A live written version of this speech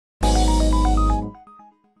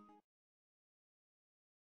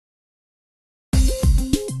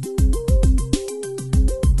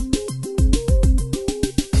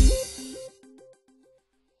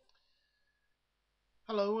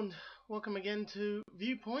Hello and welcome again to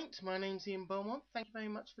Viewpoint. My name's Beaumont. Thank you very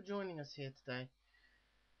much for joining us here today.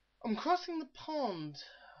 I'm crossing the pond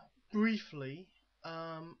briefly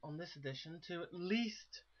on this edition to at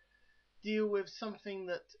least deal with something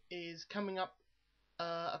that is coming up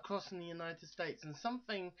across in the United States, and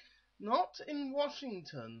something not in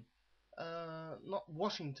Washington, not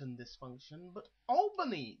Washington dysfunction, but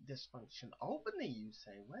Albany dysfunction. Albany, you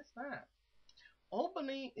say? Where's that?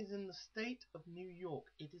 Albany is in the state of New York.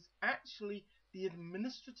 It is actually the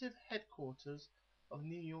administrative headquarters of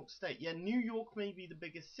New York State. Yeah, New York may be the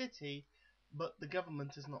biggest city, but the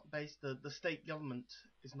government is not based there. The state government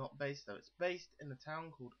is not based there. It's based in a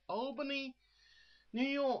town called Albany, New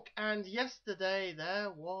York. And yesterday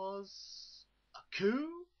there was a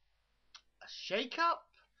coup, a shake-up.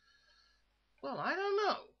 Well, I don't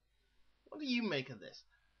know. What do you make of this?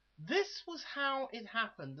 This was how it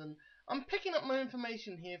happened, and I'm picking up my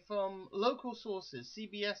information here from local sources,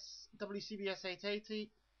 WCBS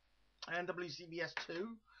 880 and WCBS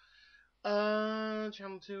 2,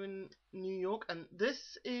 Channel 2 in New York, and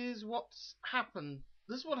this is what's happened.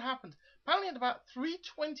 This is what happened. Apparently at about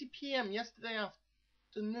 3:20 p.m. yesterday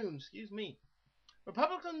afternoon,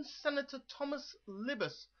 Republican Senator Thomas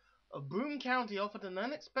Libous of Broome County offered an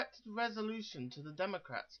unexpected resolution to the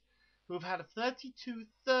Democrats, who have had a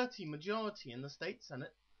 32-30 majority in the state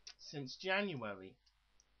Senate since January.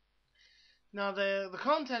 Now, the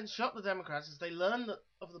contents shocked the Democrats as they learned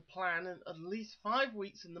of the plan in at least 5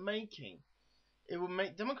 weeks in the making. It would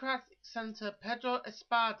make Democratic Senator Pedro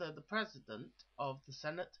Espada the president of the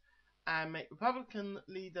Senate and make Republican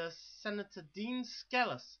leader Senator Dean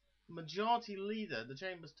Skelos the majority leader, the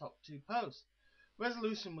chamber's top two posts.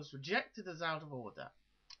 Resolution was rejected as out of order.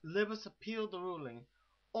 Libous appealed the ruling.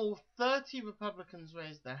 All 30 Republicans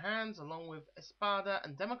raised their hands, along with Espada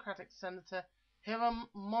and Democratic Senator Hiram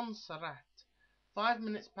Monserrat. 5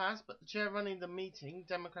 minutes passed, but the chair running the meeting,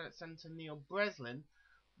 Democratic Senator Neil Breslin,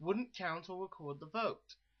 wouldn't count or record the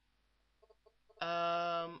vote.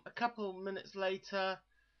 A couple minutes later,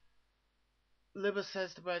 Libous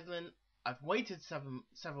says to Breslin, "I've waited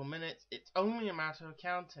several minutes. It's only a matter of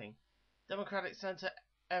counting." Democratic Senator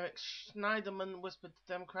Eric Schneiderman whispered to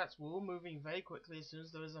Democrats, "We're all moving very quickly as soon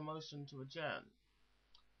as there is a motion to adjourn."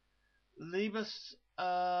 Libous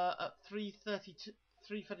at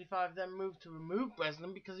 3:35 then moved to remove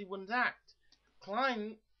Breslin because he wouldn't act.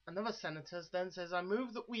 Klein, another senator, then says, "I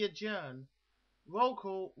move that we adjourn." Roll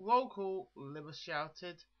call, Libous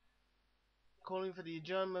shouted, calling for the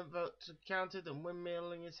adjournment vote to be counted and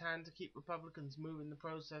windmilling his hand to keep Republicans moving the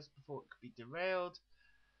process before it could be derailed.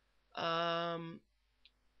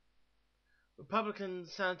 Republican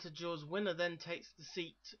Senator George Winner then takes the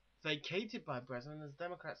seat vacated by Breslin as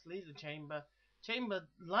Democrats leave the chamber. Chamber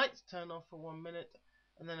lights turn off for 1 minute,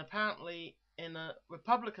 and then apparently in a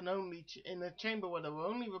in a chamber where there were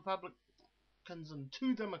only Republicans and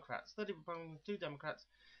 2 Democrats, 30 Republicans and 2 Democrats,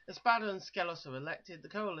 Espada and Skelos are elected. The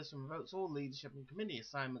coalition votes all leadership and committee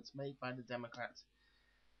assignments made by the Democrats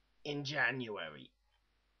in January.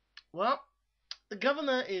 Well, the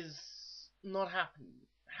governor is not happy.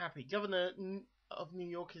 Governor of New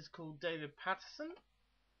York is called David Paterson.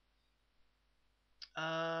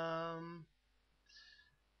 And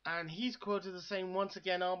he's quoted as saying, "Once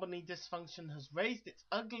again, Albany dysfunction has raised its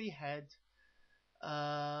ugly head."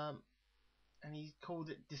 And he called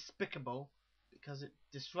it despicable because it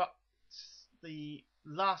disrupts the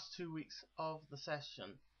last 2 weeks of the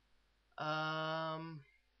session.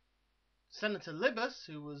 Senator Libous,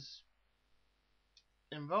 who was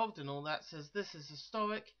involved in all that, says this is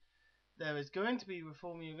historic. There is going to be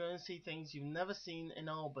reform. You're going to see things you've never seen in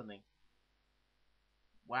Albany.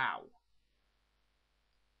 Wow.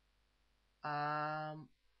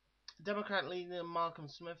 Democrat leader Malcolm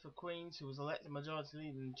Smith of Queens, who was elected majority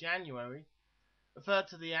leader in January, referred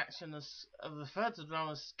to the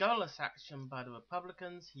drama as scurrilous action by the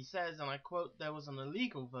Republicans. He says, and I quote, "There was an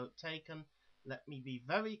illegal vote taken. Let me be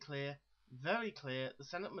very clear. The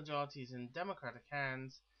Senate majority is in Democratic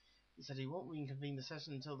hands." He said he won't reconvene the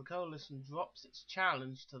session until the coalition drops its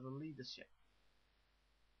challenge to the leadership.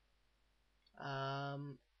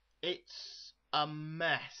 It's a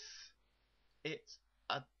mess. It's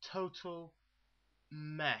a total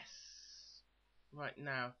mess right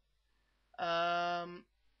now.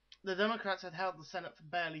 The Democrats had held the Senate for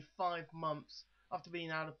barely 5 months after being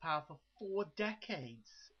out of power for 4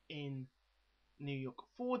 decades in New York.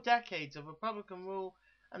 4 decades of Republican rule,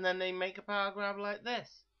 and then they make a power grab like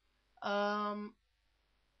this.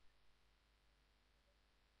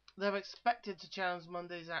 They're expected to challenge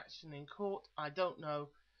Monday's action in court. I don't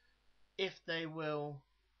know if they will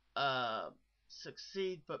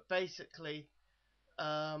succeed, but basically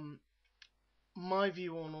my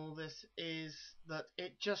view on all this is that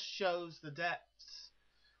it just shows the depths,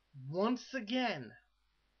 once again,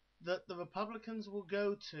 that the Republicans will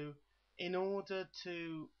go to in order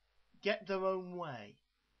to get their own way.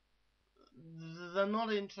 They're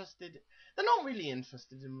not interested. They're not really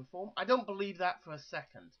interested in reform. I don't believe that for a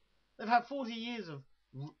second. They've had 40 years of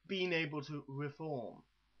being able to reform.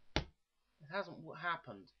 It hasn't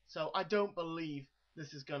happened. So I don't believe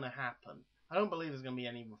this is going to happen. I don't believe there's going to be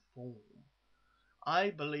any reform.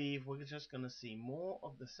 I believe we're just going to see more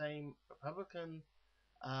of the same Republican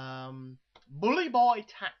bully boy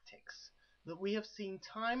tactics that we have seen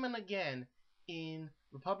time and again in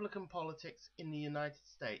Republican politics in the United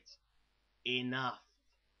States. Enough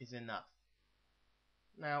is enough.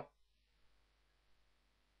 Now,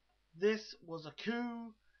 this was a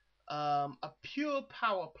coup, a pure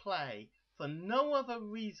power play for no other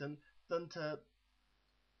reason than to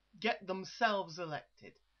get themselves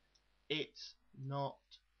elected. It's not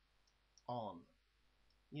on.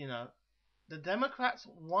 You know, the Democrats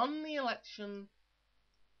won the election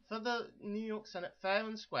for the New York Senate fair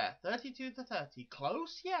and square, 32 to 30.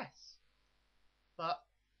 Close, yes, but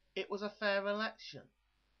it was a fair election.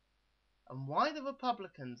 And why the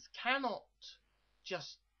Republicans cannot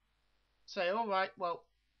just say, all right, well,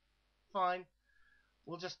 fine,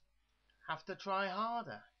 we'll just have to try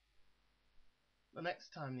harder the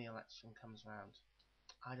next time the election comes round,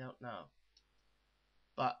 I don't know.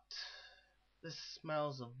 But this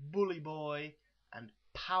smells of bully boy and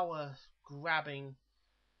power grabbing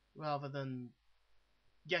rather than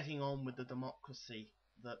getting on with the democracy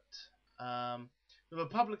that the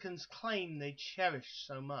Republicans claim they cherish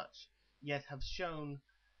so much, yet have shown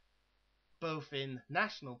both in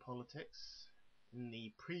national politics, in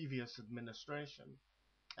the previous administration,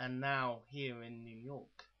 and now here in New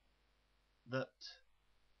York, that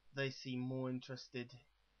they seem more interested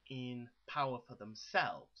in power for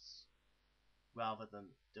themselves rather than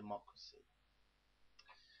democracy.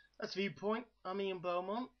 That's Viewpoint. I'm Ian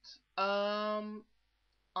Beaumont. I'll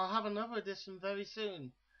have another edition very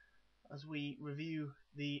soon as we review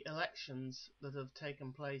the elections that have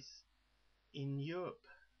taken place in Europe,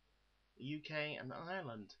 the UK and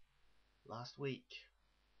Ireland last week.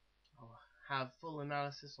 I'll have full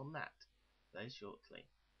analysis on that very shortly.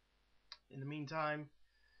 In the meantime,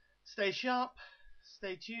 stay sharp,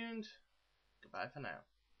 stay tuned. Goodbye for now.